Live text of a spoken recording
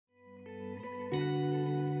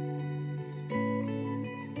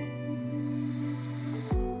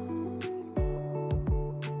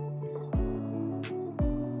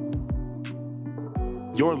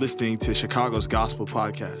You're listening to Chicago's Gospel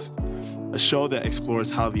Podcast, a show that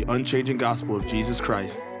explores how the unchanging gospel of Jesus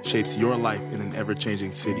Christ shapes your life in an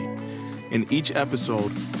ever-changing city. In each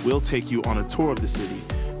episode, we'll take you on a tour of the city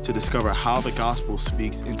to discover how the gospel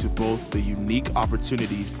speaks into both the unique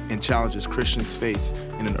opportunities and challenges Christians face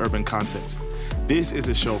in an urban context. This is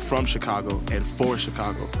a show from Chicago and for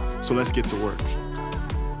Chicago, so let's get to work.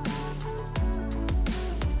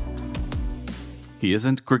 He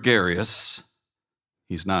isn't gregarious.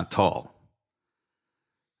 He's not tall.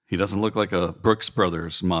 He doesn't look like a Brooks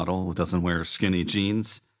Brothers model who doesn't wear skinny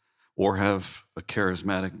jeans or have a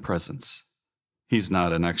charismatic presence. He's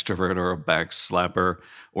not an extrovert or a backslapper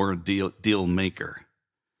or a deal maker.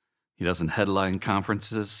 He doesn't headline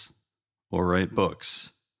conferences or write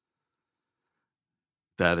books.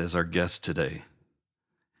 That is our guest today.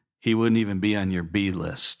 He wouldn't even be on your B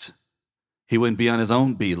list. He wouldn't be on his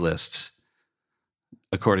own B list,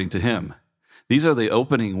 according to him. These are the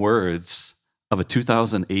opening words of a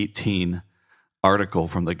 2018 article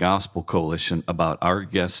from the Gospel Coalition about our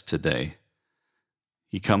guest today.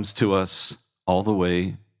 He comes to us all the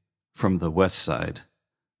way from the West Side,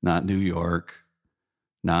 not New York,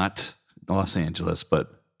 not Los Angeles,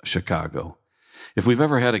 but Chicago. If we've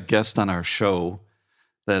ever had a guest on our show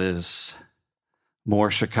that is more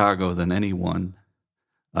Chicago than anyone,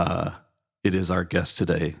 it is our guest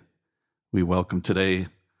today. We welcome today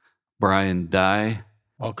Brian Dye.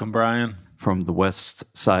 Welcome, Brian. From the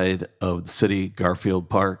west side of the city, Garfield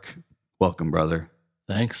Park. Welcome, brother.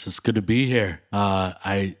 Thanks. It's good to be here.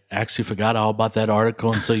 I actually forgot all about that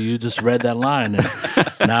article until you just read that line. And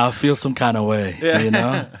now I feel some kind of way, you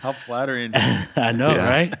know? How flattering. I know, yeah.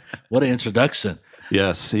 Right? What an introduction.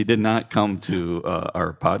 Yes, he did not come to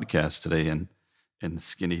our podcast today in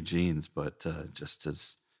skinny jeans, but just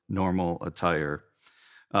his normal attire.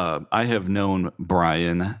 I have known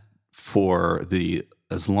Brian for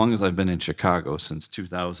as long as I've been in Chicago, since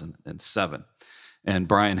 2007. And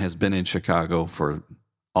Brian has been in Chicago for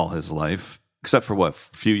all his life, except for a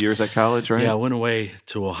few years at college, right? Yeah, I went away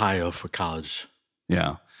to Ohio for college.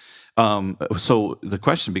 Yeah. So the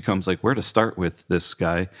question becomes where to start with this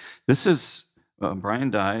guy. This is Brian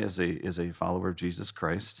Dye is a follower of Jesus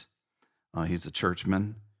Christ. He's a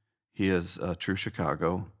churchman. He is true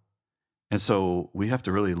Chicago. And so we have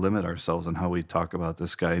to really limit ourselves on how we talk about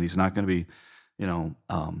this guy. And he's not going to be,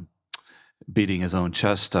 beating his own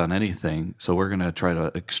chest on anything. So we're going to try to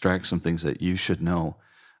extract some things that you should know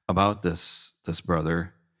about this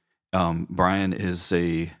brother. Brian is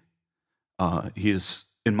he is,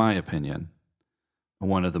 in my opinion,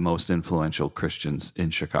 one of the most influential Christians in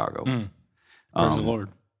Chicago. Praise the Lord.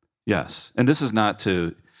 Yes. And this is not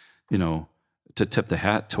to tip the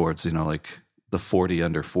hat towards, the 40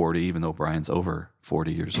 under 40, even though Brian's over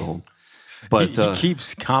 40 years old. But he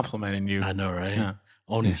keeps complimenting you. I know, right? Yeah.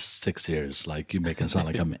 Only 6 years. You make it sound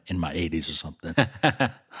like I'm in my 80s or something.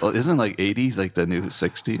 Well, isn't 80 like the new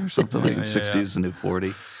 60 or something? 60 is the new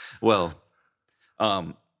 40. Well,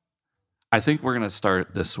 I think we're going to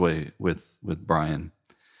start this way with Brian,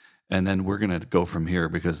 and then we're going to go from here,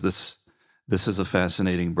 because this is a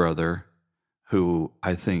fascinating brother who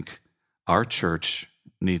I think our church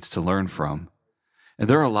needs to learn from. And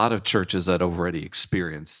there are a lot of churches that already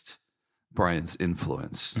experienced Brian's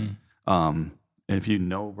influence. And if you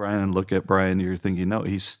know Brian, look at Brian, you're thinking, no,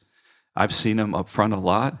 I've seen him up front a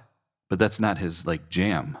lot, but that's not his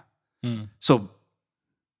jam. So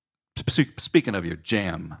speaking of your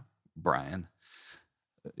jam, Brian,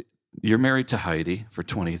 you're married to Heidi for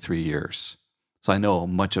 23 years. So I know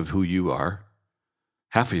much of who you are.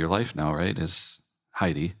 Half of your life now, right, is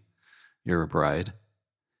Heidi. You're a bride.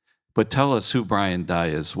 But tell us who Brian Dye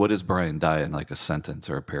is. What is Brian Dye in a sentence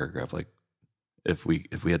or a paragraph? If we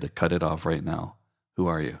had to cut it off right now, who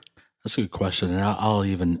are you? That's a good question. And I'll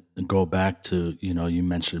even go back to, you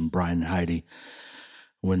mentioned Brian and Heidi.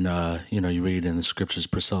 When, you read in the scriptures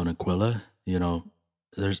Priscilla and Aquila,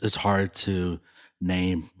 it's hard to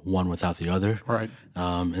name one without the other. Right.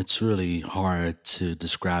 It's really hard to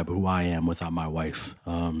describe who I am without my wife.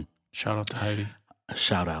 Shout out to Heidi.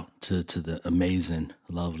 Shout out to the amazing,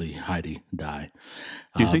 lovely Heidi Dye.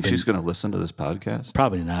 Do you think she's going to listen to this podcast?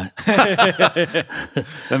 Probably not.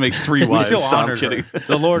 That makes 3 wives. We still I'm honored kidding. her.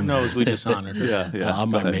 The Lord knows we dishonored her. Yeah. I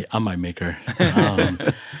might make her.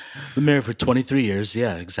 Been married for 23 years.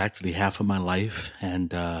 Yeah, exactly half of my life.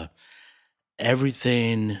 And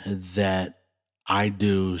everything that I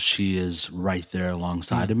do, she is right there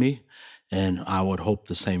alongside of me. And I would hope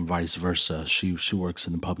the same vice versa. She works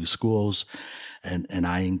in the public schools, and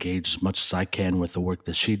I engage as much as I can with the work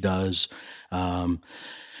that she does.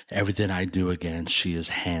 Everything I do, again, she is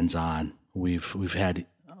hands-on. We've had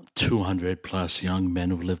 200 plus young men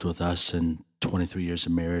who've lived with us in 23 years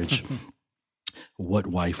of marriage. What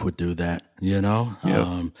wife would do that, you know?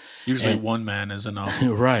 Yeah. Usually and- one man is enough.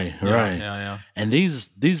 right. Yeah. And these,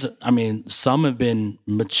 I mean, some have been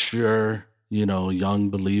mature, young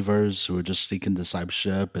believers who are just seeking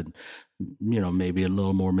discipleship and, maybe a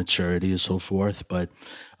little more maturity and so forth. But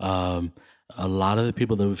a lot of the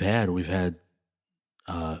people that we've had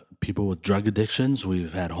people with drug addictions,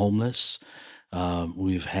 we've had homeless,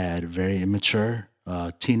 we've had very immature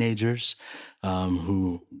teenagers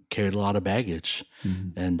who carried a lot of baggage.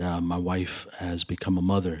 And my wife has become a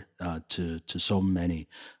mother to so many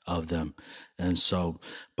of them. And so,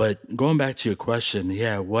 but going back to your question,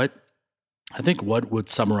 I think what would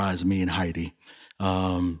summarize me and Heidi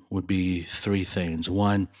would be three things.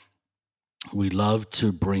 One, we love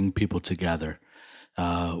to bring people together.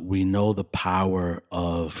 We know the power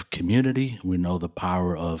of community. We know the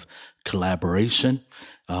power of collaboration.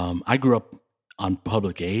 I grew up on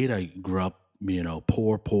public aid. I grew up,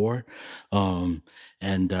 poor.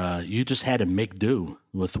 And you just had to make do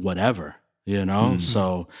with whatever,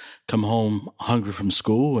 So come home hungry from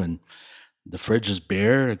school and the fridge is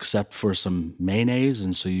bare except for some mayonnaise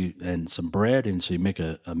and some bread. And so you make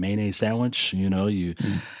a mayonnaise sandwich, you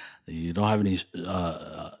don't have any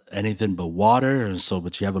anything but water, and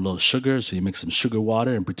but you have a little sugar, so you make some sugar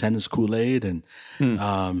water and pretend it's Kool-Aid, and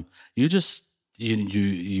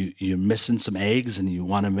you're missing some eggs, and you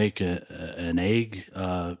want to make an egg,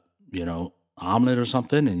 omelet or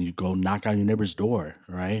something, and you go knock on your neighbor's door,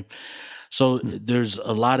 right? So there's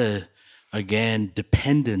a lot of, again,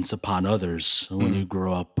 dependence upon others when you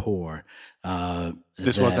grow up poor.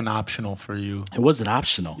 This wasn't optional for you. It wasn't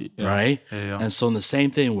optional, right? Yeah. And so in the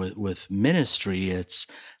same thing with ministry, it's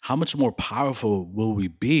how much more powerful will we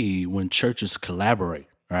be when churches collaborate,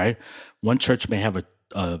 right? One church may have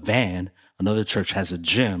a van, another church has a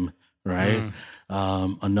gym, right?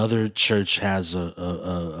 Another church has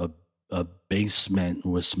a basement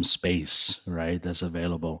with some space, right, that's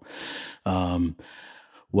available.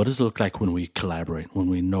 What does it look like when we collaborate, when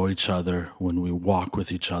we know each other, when we walk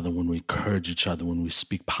with each other, when we encourage each other, when we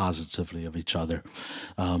speak positively of each other?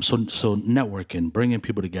 So networking, bringing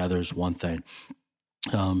people together is one thing.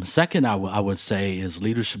 Second, I would say is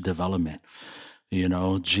leadership development.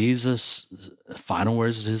 Jesus' final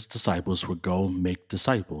words to his disciples were go make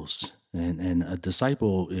disciples. And a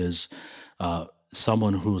disciple is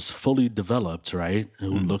someone who's fully developed, right,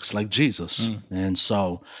 who looks like Jesus. And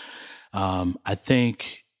so I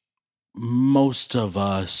think most of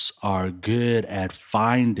us are good at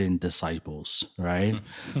finding disciples, right?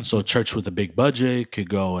 So a church with a big budget could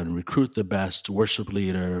go and recruit the best worship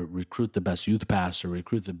leader, recruit the best youth pastor,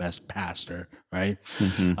 recruit the best pastor, right?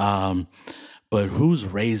 But who's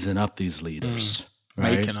raising up these leaders?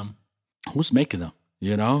 Right? Making them. Who's making them?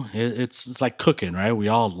 It's like cooking, right? We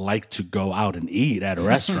all like to go out and eat at a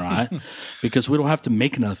restaurant because we don't have to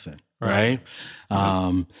make nothing, right?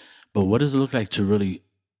 But what does it look like to really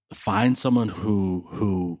find someone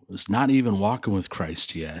who is not even walking with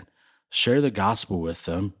Christ yet, share the gospel with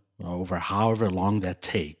them over however long that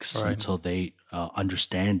takes until they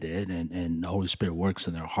understand it and the Holy Spirit works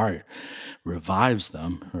in their heart, revives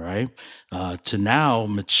them, right? To now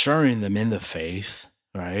maturing them in the faith,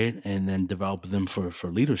 right? And then develop them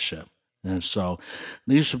for leadership. And so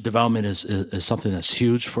leadership development is something that's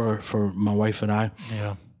huge for my wife and I.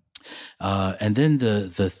 Yeah. And then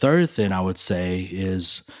the third thing I would say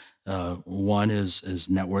is one is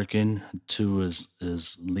networking, two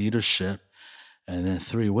is leadership, and then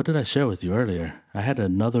three, what did I share with you earlier? I had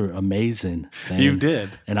another amazing thing. You did.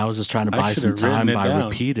 And I was just trying to buy some time by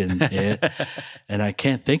repeating it, and I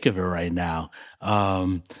can't think of it right now.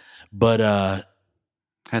 But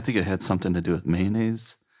I think it had something to do with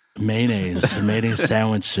mayonnaise. Mayonnaise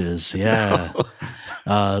sandwiches, yeah.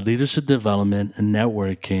 Leadership development and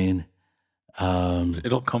networking.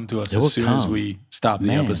 It'll come to us as soon as we stop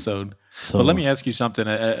the episode. So, but let me ask you something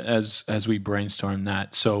as we brainstorm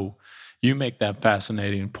that. So you make that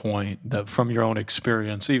fascinating point that from your own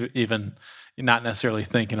experience, even not necessarily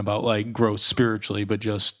thinking about like growth spiritually, but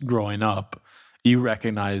just growing up, you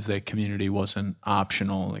recognize that community wasn't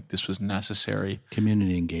optional, like this was necessary.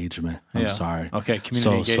 Community engagement. I'm sorry. Okay,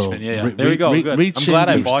 community engagement. Yeah. Re- There you go. re- Good. reaching I'm glad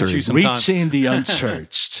I the- bought you some time. Reaching the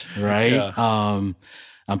unchurched, right? Yeah.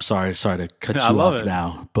 I'm sorry to cut I you love off it.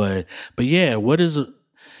 now, but yeah, what is it?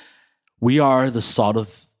 We are the salt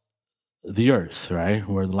of the earth, right?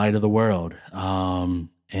 We're the light of the world.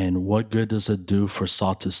 And what good does it do for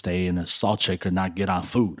salt to stay in a salt shaker, not get on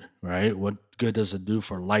food, right? What good does it do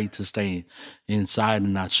for light to stay inside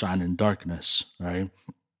and not shine in darkness, right?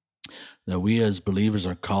 that we as believers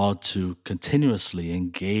are called to continuously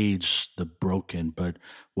engage the broken. But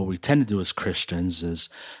what we tend to do as Christians is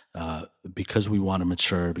because we want to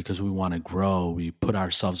mature, because we want to grow, we put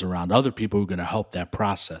ourselves around other people who are going to help that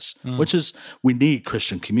process, which is we need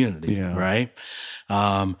Christian community, Yeah. right?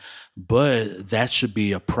 But that should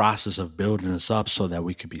be a process of building us up so that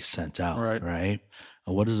we could be sent out, right?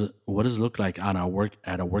 And what does it look like on our work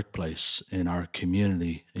at a workplace, in our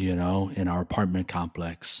community, in our apartment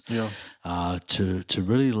complex? To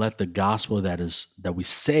really let the gospel that we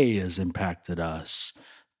say has impacted us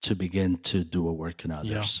to begin to do a work in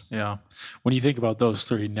others. Yeah. When you think about those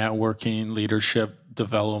three, networking, leadership,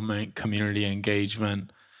 development, community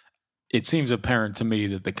engagement, it seems apparent to me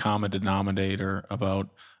that the common denominator about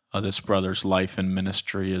this brother's life and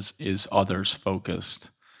ministry is others focused.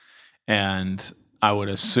 And I would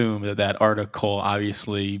assume that article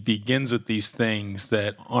obviously begins with these things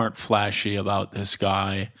that aren't flashy about this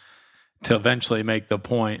guy to eventually make the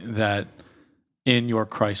point that in your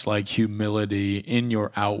Christ-like humility, in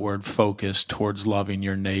your outward focus towards loving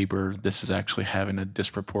your neighbor, this is actually having a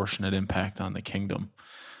disproportionate impact on the kingdom.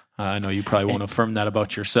 I know you probably won't affirm that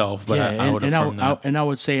about yourself, but I would affirm that. And I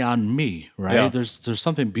would say on me, right? Yeah. There's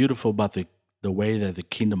something beautiful about the way that the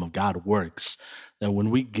kingdom of God works, that when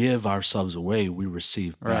we give ourselves away, we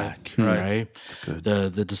receive back, right? That's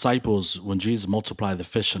good. The disciples, when Jesus multiplied the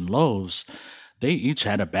fish and loaves, they each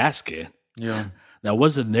had a basket. Yeah. That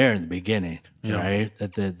wasn't there in the beginning, Yeah. right?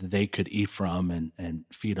 That they could eat from and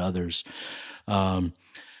feed others.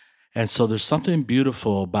 And so there's something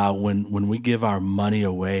beautiful about when we give our money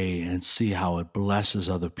away and see how it blesses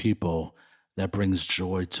other people, that brings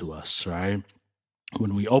joy to us, right?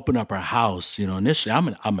 When we open up our house, initially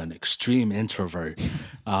I'm an extreme introvert.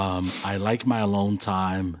 I like my alone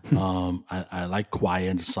time. I like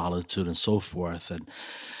quiet and solitude and so forth.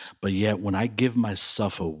 But yet when I give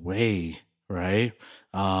myself away, right?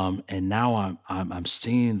 And now I'm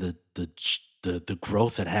seeing the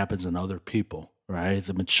growth that happens in other people, right?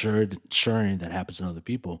 The maturing that happens in other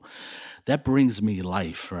people, that brings me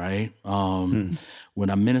life, right? When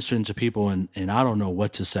I'm ministering to people and I don't know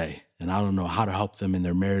what to say, and I don't know how to help them in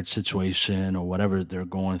their marriage situation or whatever they're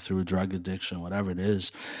going through, drug addiction, whatever it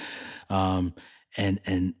is, and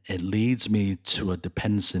it leads me to a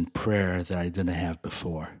dependence in prayer that I didn't have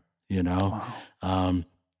before, Wow.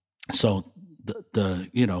 So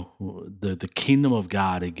the kingdom of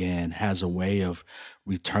God again has a way of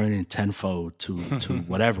returning tenfold to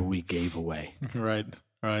whatever we gave away. Right.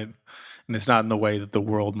 And it's not in the way that the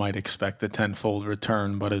world might expect a tenfold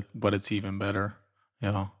return, but it's even better.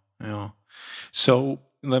 Yeah. So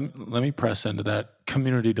let me press into that.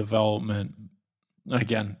 Community development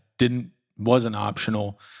again wasn't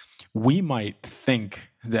optional. We might think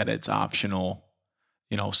that it's optional.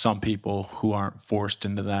 Some people who aren't forced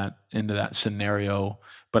into that scenario,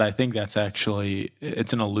 but I think that's actually,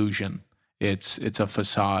 it's an illusion. It's a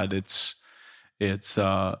facade. It's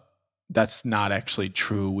that's not actually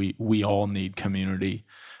true. We all need community.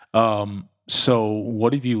 So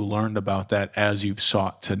what have you learned about that as you've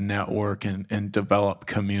sought to network and develop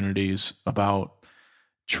communities, about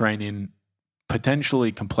training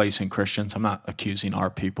potentially complacent Christians? I'm not accusing our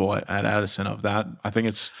people at Addison of that. I think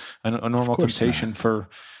it's a normal temptation for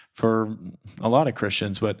a lot of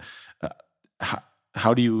Christians. But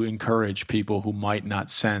how do you encourage people who might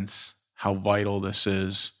not sense how vital this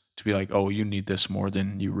is to be like, oh, you need this more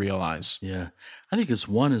than you realize? Yeah. I think it's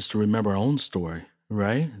to remember our own story,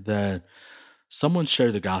 right? That someone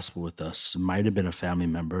shared the gospel with us. It might have been a family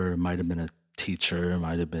member, it might have been a teacher, it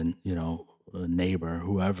might have been, a neighbor,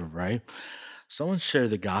 whoever, right? Someone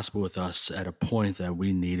shared the gospel with us at a point that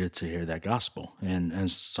we needed to hear that gospel. And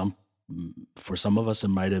for some of us, it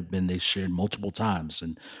might have been they shared multiple times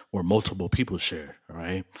or multiple people shared,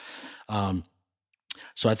 right?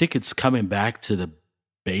 So I think it's coming back to the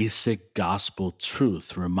basic gospel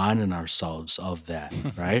truth, reminding ourselves of that,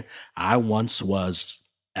 right? I once was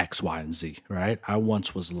X, Y, and Z, right? I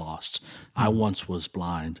once was lost. I once was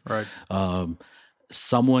blind. Right.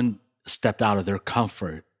 Someone stepped out of their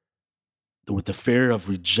comfort with the fear of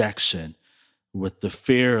rejection, with the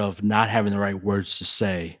fear of not having the right words to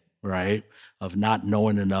say, right? Of not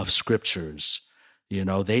knowing enough scriptures.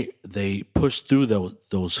 They pushed through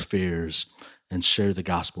those fears and shared the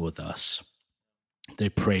gospel with us. They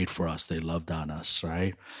prayed for us. They loved on us,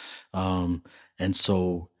 right? And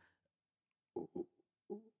so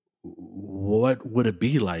what would it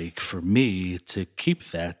be like for me to keep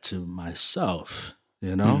that to myself?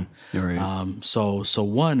 You're right. So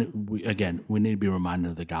one, we need to be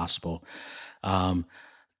reminded of the gospel.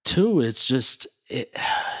 Two, it's just,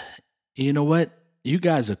 you know what? You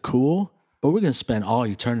guys are cool, but we're going to spend all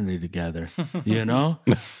eternity together, you know?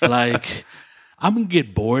 Like, I'm going to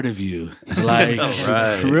get bored of you, like,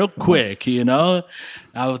 Right. real quick, you know?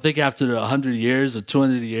 I would think after the 100 years or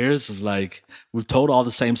 200 years, it's like, we've told all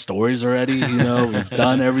the same stories already, you know? We've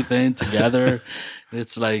done everything together.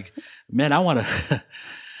 It's like, man, I want to...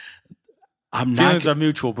 Feelings are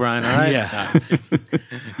mutual, Brian. All right. Yeah.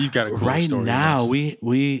 You've got a cool right story. now,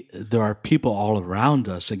 there are people all around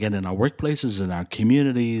us, again, in our workplaces, in our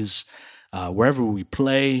communities, wherever we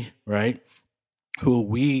play, right, who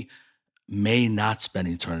we may not spend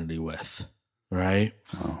eternity with, right?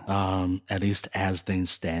 At least as things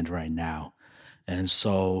stand right now. And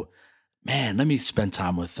so, man, let me spend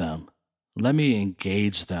time with them. Let me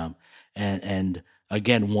engage them. And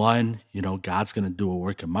again, one, you know, God's going to do a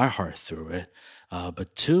work in my heart through it.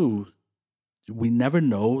 But two, we never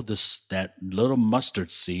know that little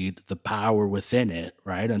mustard seed, the power within it,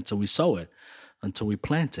 right? Until we sow it, until we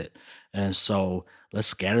plant it. And so let's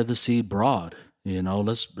scatter the seed broad. You know,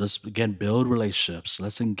 let's again build relationships.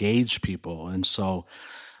 Let's engage people. And so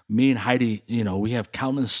me and Heidi, you know, we have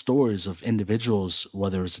countless stories of individuals,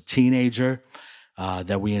 whether it's a teenager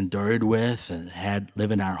that we endured with and had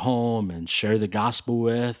live in our home and share the gospel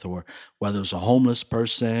with, or whether it's a homeless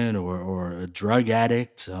person or a drug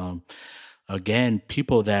addict. Again,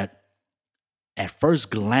 people that at first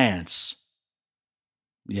glance,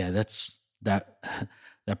 that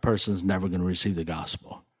person's never going to receive the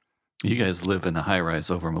gospel. You guys live in a high rise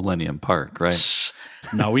over Millennium Park, right?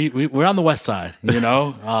 No, we're on the west side, you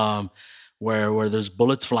know, where there's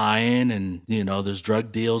bullets flying and, you know, there's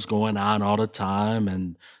drug deals going on all the time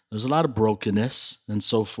and there's a lot of brokenness and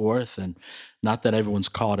so forth. And not that everyone's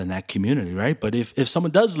caught in that community, right? But if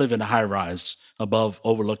someone does live in a high rise above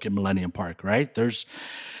overlooking Millennium Park, right? There's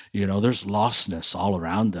lostness all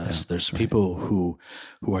around us. There's people who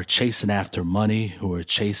are chasing after money, who are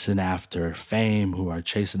chasing after fame, who are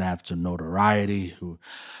chasing after notoriety, who,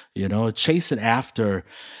 you know, chasing after.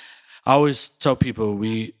 I always tell people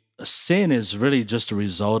sin is really just a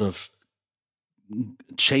result of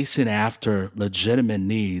chasing after legitimate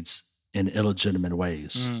needs in illegitimate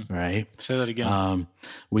ways, right? Say that again.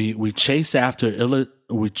 We chase after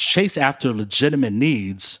legitimate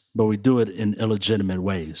needs, but we do it in illegitimate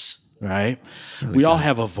ways, right? Really we all good.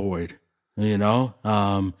 have a void, you know,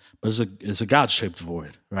 but it's a God-shaped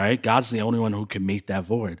void, right? God's the only one who can meet that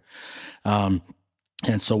void. And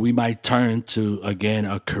so we might turn to, again,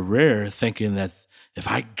 a career thinking that if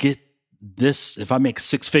I get this, if I make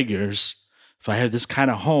six figures, if I have this kind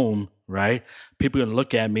of home, right, people are going to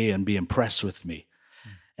look at me and be impressed with me.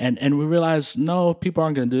 And we realize, no, people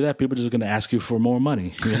aren't going to do that. People are just going to ask you for more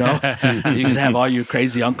money, you know? You can have all your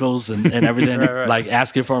crazy uncles and everything, Right. like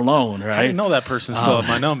asking for a loan, right? I didn't know that person still had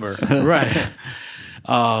my number. Right.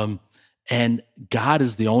 And God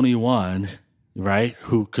is the only one, right,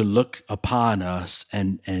 who could look upon us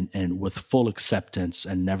and with full acceptance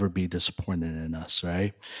and never be disappointed in us,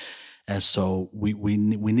 right? And so we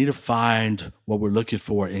need to find what we're looking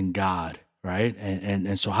for in God, right?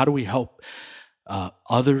 And so how do we help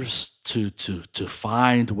others to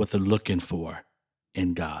find what they're looking for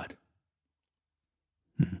in God?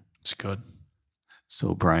 It's good.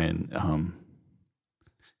 So, Brian,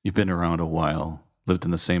 you've been around a while, lived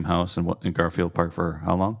in the same house in Garfield Park for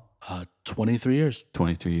how long? 23 years.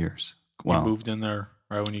 23 years. Wow. You moved in there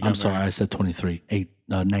right when you got I'm sorry, married. I said 23.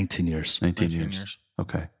 19 years. 19 19 years. years.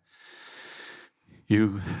 Okay.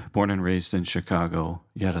 You, born and raised in Chicago,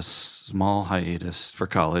 you had a small hiatus for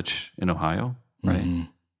college in Ohio, right? Mm-hmm.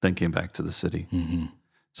 Then came back to the city. Mm-hmm.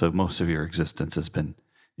 So most of your existence has been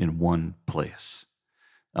in one place.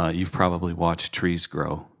 You've probably watched trees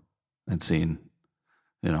grow and seen,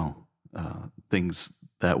 you know, things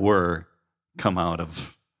that were come out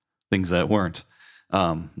of things that weren't.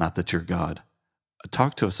 Not that you're God.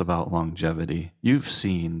 Talk to us about longevity. You've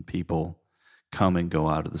seen people come and go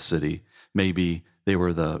out of the city. Maybe they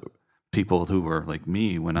were the people who were like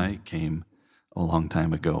me when I came a long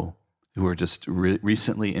time ago, who were just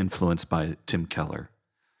recently influenced by Tim Keller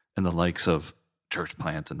and the likes of church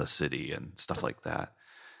plant in the city and stuff like that.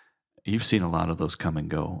 You've seen a lot of those come and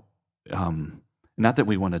go. Not that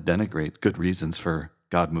we want to denigrate good reasons for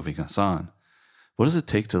God moving us on. What does it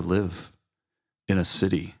take to live in a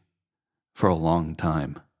city for a long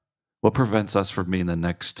time? What prevents us from being the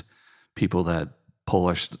next people that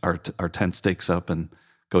pull our tent stakes up and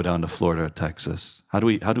go down to Florida or Texas? How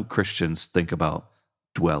do Christians think about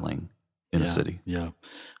dwelling in a city? Yeah.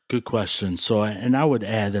 Good question. So, and I would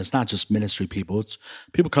add that's not just ministry people. It's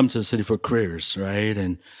people come to the city for careers, right?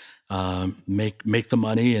 And make the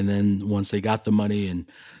money, and then once they got the money and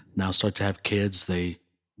now start to have kids, they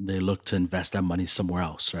they look to invest that money somewhere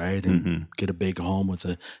else, right? And get a big home with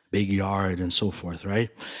a big yard and so forth, right?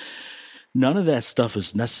 None of that stuff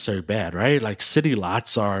is necessarily bad, right? Like city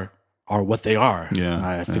lots are what they are.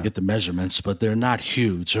 Yeah, I forget the measurements, but they're not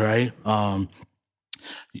huge, right?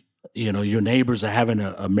 Your neighbors are having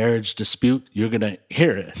a marriage dispute, you're going to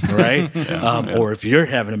hear it, right? Or if you're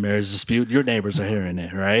having a marriage dispute, your neighbors are hearing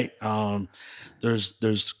it, right?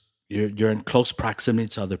 You're in close proximity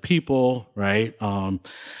to other people, right?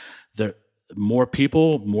 There more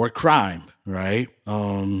people, more crime, right?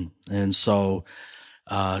 And so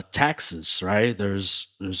taxes, right? There's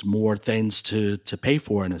more things to pay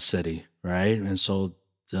for in a city, right? And so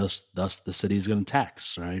thus the city is going to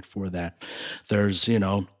tax, right, for that. There's,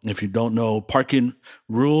 if you don't know parking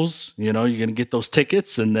rules, you're going to get those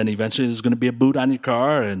tickets, and then eventually there's going to be a boot on your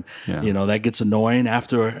car, and that gets annoying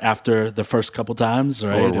after the first couple times,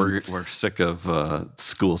 right? Or we're sick of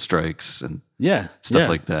school strikes and stuff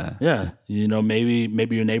like that. Yeah,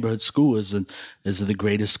 maybe your neighborhood school isn't the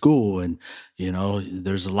greatest school, and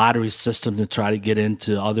there's a lottery system to try to get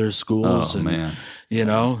into other schools. Oh, and,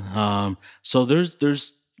 man. So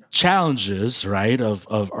there's challenges, right,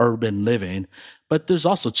 of urban living, but there's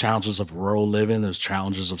also challenges of rural living. There's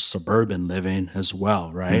challenges of suburban living as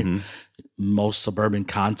well, right? Most suburban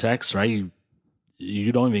contexts, right,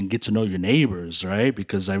 you don't even get to know your neighbors, right?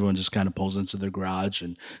 Because everyone just kind of pulls into their garage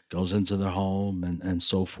and goes into their home and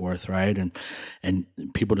so forth, right? And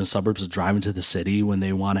people in the suburbs are driving to the city when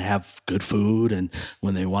they want to have good food and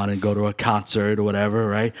when they want to go to a concert or whatever,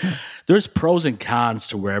 right? There's pros and cons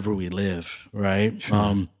to wherever we live, right?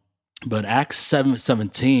 Sure. But Acts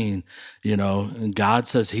 7:17, God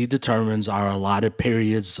says he determines our allotted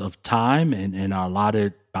periods of time and our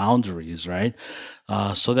allotted boundaries, right?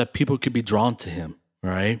 So that people could be drawn to him,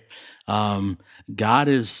 right? God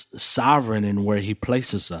is sovereign in where he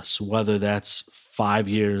places us, whether that's 5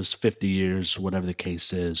 years, 50 years, whatever the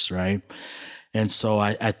case is, right? And so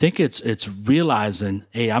I think it's realizing,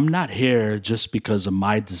 hey, I'm not here just because of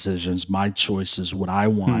my decisions, my choices, what I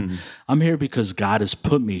want. I'm here because God has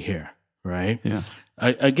put me here, right? Yeah.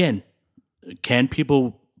 Again, can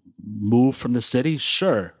people move from the city?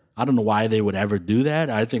 Sure. I don't know why they would ever do that.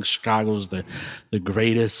 I think Chicago is the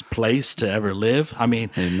greatest place to ever live. I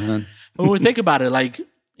mean, Amen. when we think about it, like,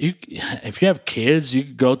 if you have kids, you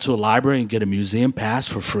could go to a library and get a museum pass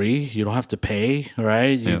for free. You don't have to pay,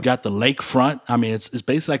 right? You've got the lakefront. I mean, it's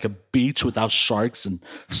basically like a beach without sharks and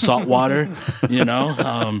salt water,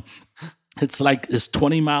 It's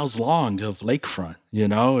 20 miles long of lakefront,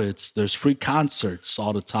 There's free concerts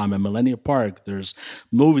all the time at Millennium Park. There's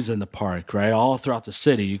movies in the park, right? All throughout the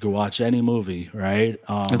city, you can watch any movie, right?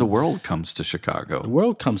 The world comes to Chicago. The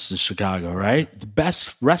world comes to Chicago, right? The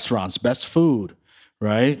best restaurants, best food,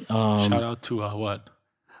 right? Shout out to what?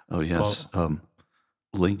 Oh, yes.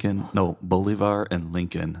 Bolivar and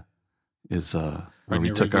Lincoln is where we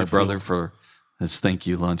took our brother for his thank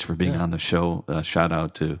you lunch for being on the show. Shout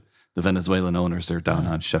out to the Venezuelan owners. They're down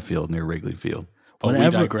on Sheffield near Wrigley Field. But we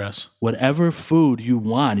digress. Whatever food you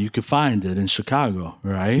want, you can find it in Chicago,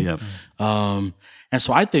 right? Yep. And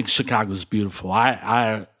so I think Chicago is beautiful.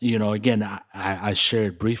 I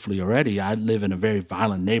shared briefly already. I live in a very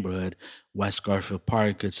violent neighborhood, West Garfield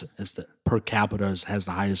Park. It's the per capita has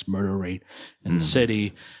the highest murder rate in the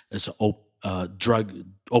city. It's an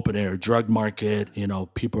open air drug market.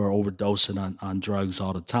 People are overdosing on drugs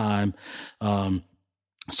all the time.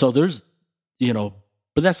 So there's,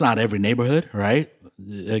 but that's not every neighborhood, right?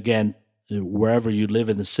 Again, wherever you live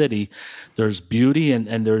in the city, there's beauty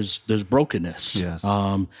and there's brokenness. Yes.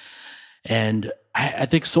 And I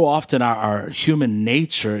think so often our human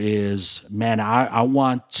nature is, man, I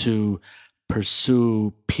want to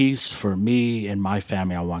pursue peace for me and my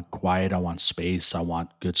family. I want quiet. I want space. I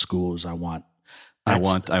want good schools. I want.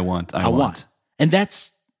 And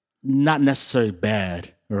that's not necessarily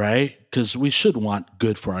bad, right? Because we should want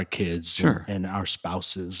good for our kids and our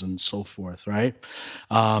spouses and so forth, right?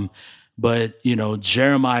 But,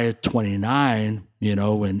 Jeremiah 29,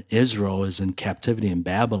 when Israel is in captivity in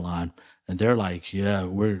Babylon, and they're like, yeah,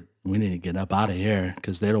 we need to get up out of here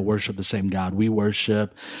because they don't worship the same God we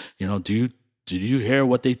worship. Did you hear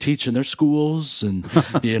what they teach in their schools? And,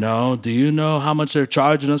 do you know how much they're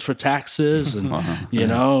charging us for taxes? And,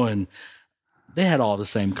 and they had all the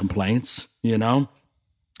same complaints,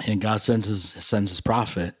 and God sends his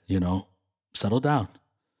prophet, settle down,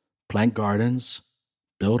 plant gardens,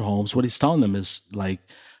 build homes. What he's telling them is like,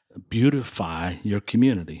 beautify your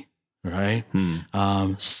community, right?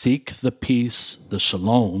 Seek the peace, the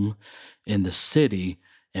shalom in the city.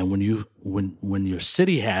 And when your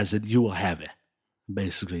city has it, you will have it,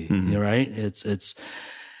 basically, right? It's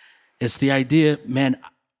the idea, man,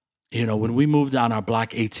 when we moved on our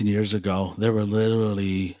block 18 years ago,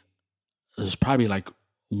 there's probably like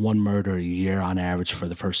one murder a year on average for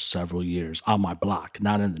the first several years on my block,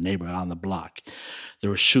 not in the neighborhood, on the block. There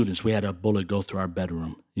were shootings. We had a bullet go through our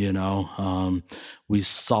bedroom, we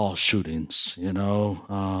saw shootings, there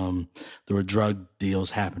were drug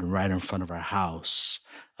deals happening right in front of our house.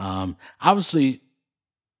 Obviously,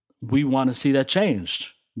 we want to see that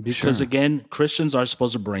changed because, Sure. again, Christians are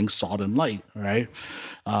supposed to bring salt and light, right,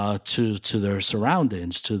 to their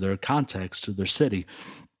surroundings, to their context, to their city.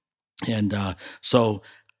 And so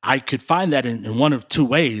I could find that in one of two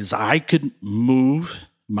ways. I could move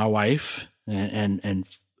my wife and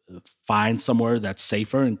find somewhere that's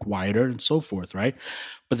safer and quieter and so forth, right?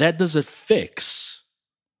 But that doesn't fix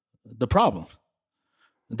the problem.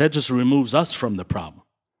 That just removes us from the problem.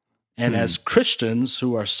 And as Christians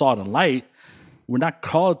who are salt and light, we're not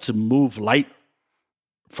called to move light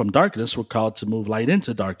from darkness. We're called to move light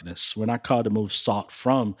into darkness. We're not called to move salt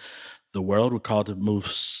from the world. We're called to move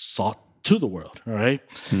salt to the world, all right?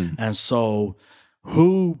 And so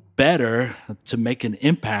who better to make an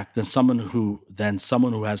impact than someone who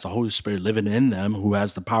has the Holy Spirit living in them, who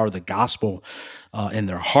has the power of the gospel in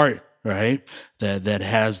their heart, right? That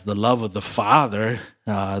has the love of the Father,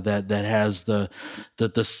 that has the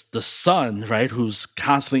Son, right? Who's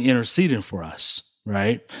constantly interceding for us,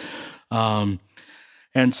 right?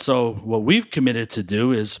 And so what we've committed to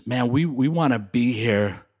do is, man, we want to be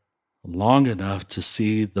here long enough to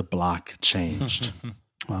see the block changed.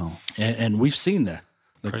 Wow. And we've seen that.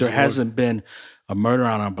 Like, Praise there the hasn't been a murder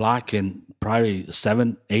on our block in probably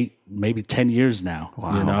 7, 8, maybe 10 years now.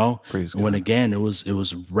 Wow. Praise When God. again it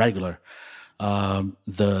was regular.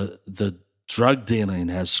 The drug dealing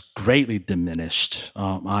has greatly diminished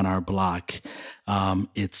on our block.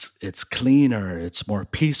 It's cleaner. It's more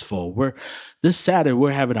peaceful. This Saturday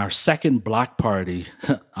we're having our second block party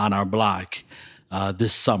on our block.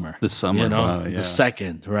 This summer. Wow, yeah. The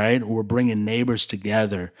second, right? We're bringing neighbors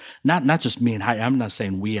together. Not just me and Heidi. I'm not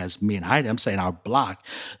saying we as me and Heidi. I'm saying our block.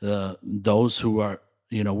 Those who are,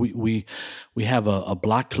 we have a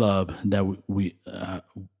block club that we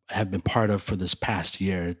have been part of for this past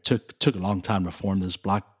year. It took a long time to form this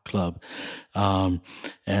block club, but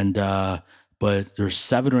there's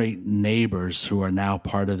 7 or 8 neighbors who are now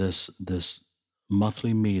part of this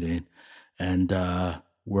monthly meeting, and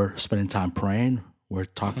we're spending time praying. We're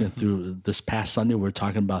talking through this past Sunday. We're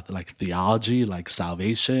talking about like theology, like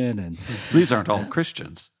salvation, and So these aren't all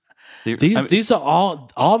Christians. these are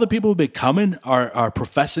all the people who've been coming are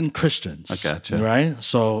professing Christians. I gotcha. Right.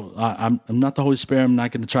 So I'm not the Holy Spirit. I'm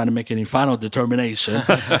not going to try to make any final determination.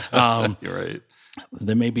 You're right.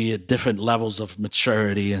 There may be at different levels of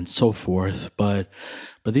maturity and so forth, but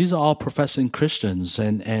these are all professing Christians,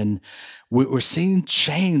 and we're seeing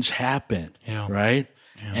change happen. Yeah. Right.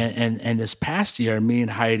 Yeah. And this past year, me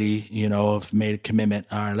and Heidi, have made a commitment.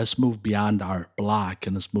 All right, let's move beyond our block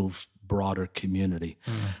and let's move broader community.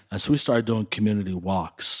 And so we started doing community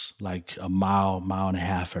walks, like a mile and a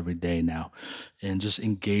half every day now, and just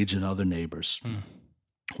engaging other neighbors.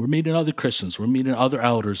 We're meeting other Christians. We're meeting other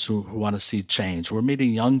elders who want to see change. We're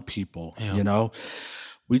meeting young people. Yeah.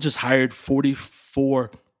 We just hired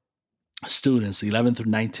 44 students, 11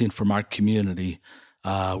 through 19, from our community.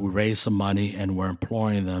 We raised some money, and we're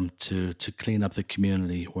employing them to clean up the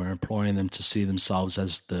community. We're employing them to see themselves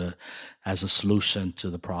as a solution to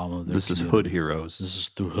the problem of their This is community. Hood Heroes. This is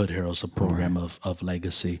through Hood Heroes, a program of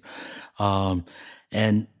legacy.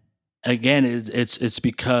 And again, it's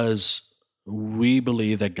because we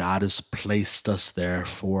believe that God has placed us there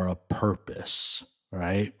for a purpose,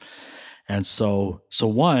 right? And so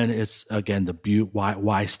one, it's again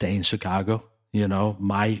why stay in Chicago?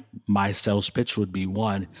 My sales pitch would be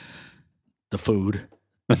 1, the food,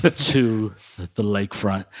 2, the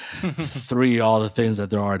lakefront, 3, all the things that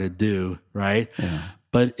there are to do, right? Yeah.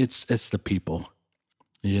 But it's the people,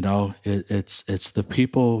 it's the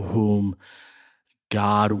people whom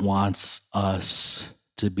God wants us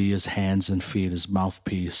to be his hands and feet, his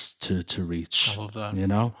mouthpiece to reach. I love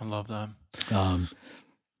that. I love that.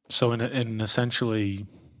 So in essentially,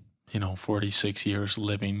 46 years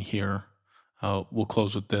living here, we'll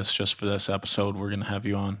close with this just for this episode. We're going to have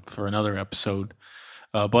you on for another episode.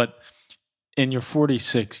 But in your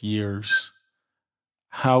 46 years,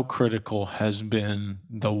 how critical has been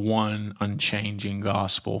the one unchanging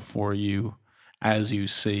gospel for you as you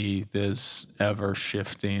see this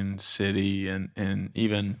ever-shifting city and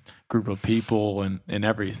even group of people and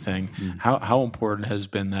everything? How important has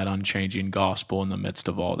been that unchanging gospel in the midst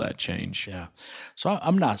of all that change? Yeah. So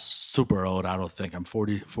I'm not super old, I don't think. I'm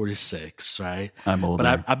 46, right? I'm older.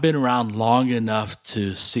 But I've been around long enough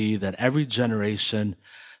to see that every generation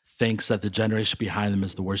thinks that the generation behind them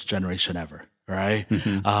is the worst generation ever, right?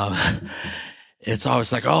 It's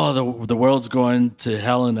always like, oh, the world's going to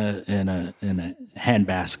hell in a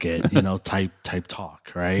handbasket, type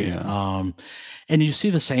talk, right? Yeah. And you see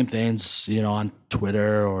the same things, on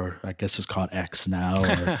Twitter, or I guess it's called X now,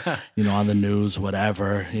 or on the news,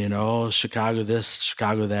 whatever, Chicago this,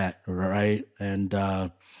 Chicago that, right?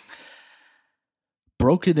 And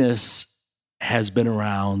brokenness has been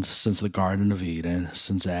around since the Garden of Eden,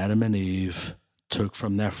 since Adam and Eve took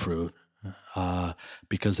from that fruit.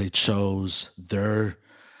 Because they chose their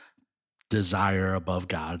desire above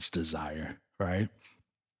God's desire, right?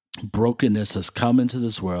 Brokenness has come into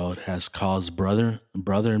this world, has caused brother and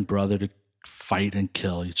brother to fight and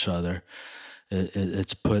kill each other.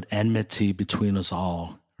 It's put enmity between us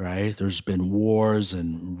all, right? There's been wars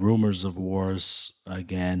and rumors of wars,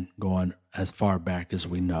 again, going as far back as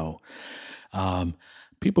we know.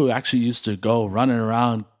 People who actually used to go running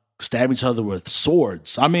around stab each other with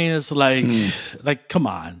swords. I mean, it's like, come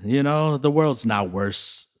on, the world's not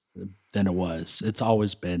worse than it was. It's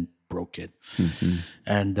always been broken.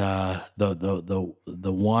 And the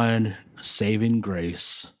one saving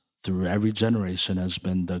grace through every generation has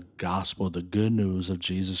been the gospel, the good news of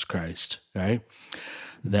Jesus Christ, right?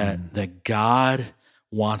 That God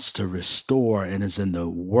wants to restore and is in the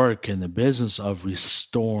work and the business of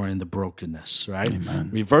restoring the brokenness, right?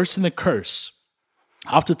 Amen. Reversing the curse.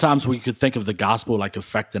 Oftentimes we could think of the gospel like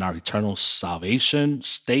affecting our eternal salvation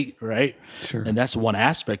state, right? Sure. And that's one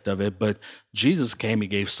aspect of it. But Jesus came, he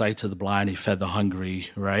gave sight to the blind, he fed the hungry,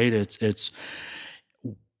 right? It's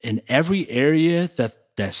in every area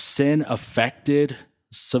that sin affected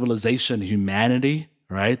civilization, humanity,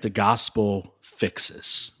 right? The gospel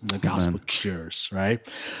fixes, the gospel cures, right?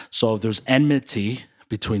 So if there's enmity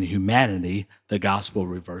between humanity, the gospel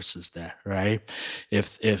reverses that, right?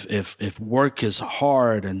 If work is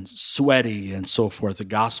hard and sweaty and so forth, the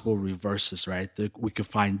gospel reverses, right? We can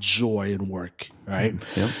find joy in work, right?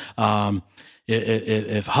 Yep.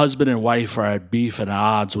 If husband and wife are at beef and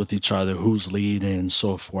odds with each other, who's leading and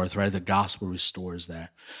so forth, right? The gospel restores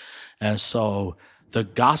that. And so the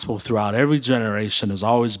gospel throughout every generation has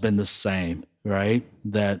always been the same, right?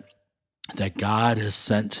 That God has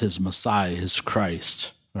sent his Messiah, his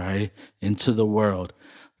Christ, right, into the world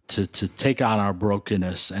to take on our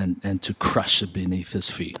brokenness and to crush it beneath his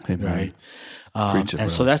feet, Amen. right?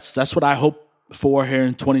 So that's what I hope for here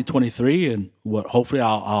in 2023, and what hopefully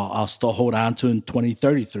I'll still hold on to in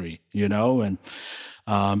 2033,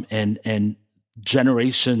 and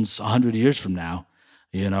generations 100 years from now,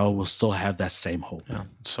 we'll still have that same hope. Yeah,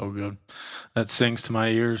 so good. That sings to my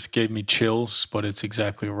ears, gave me chills, but it's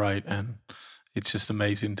exactly right. And it's just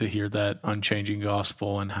amazing to hear that unchanging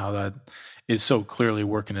gospel and how that is so clearly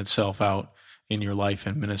working itself out in your life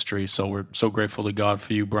and ministry. So we're so grateful to God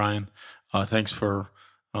for you, Brian. Thanks for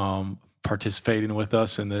participating with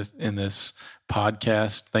us in this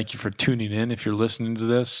podcast. Thank you for tuning in. If you're listening to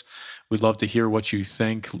this, we'd love to hear what you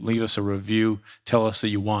think. Leave us a review. Tell us that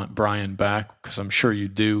you want Brian back, because I'm sure you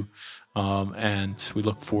do. And we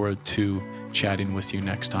look forward to chatting with you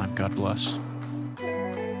next time. God bless.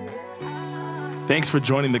 Thanks for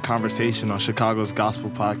joining the conversation on Chicago's Gospel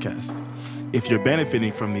Podcast. If you're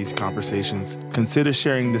benefiting from these conversations, consider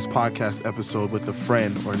sharing this podcast episode with a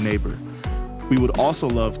friend or neighbor. We would also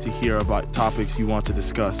love to hear about topics you want to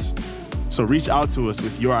discuss. So reach out to us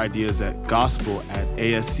with your ideas at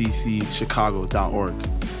gospel@asccchicago.org.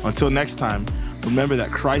 Until next time, remember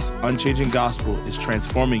that Christ's unchanging gospel is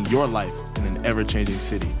transforming your life in an ever-changing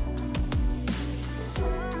city.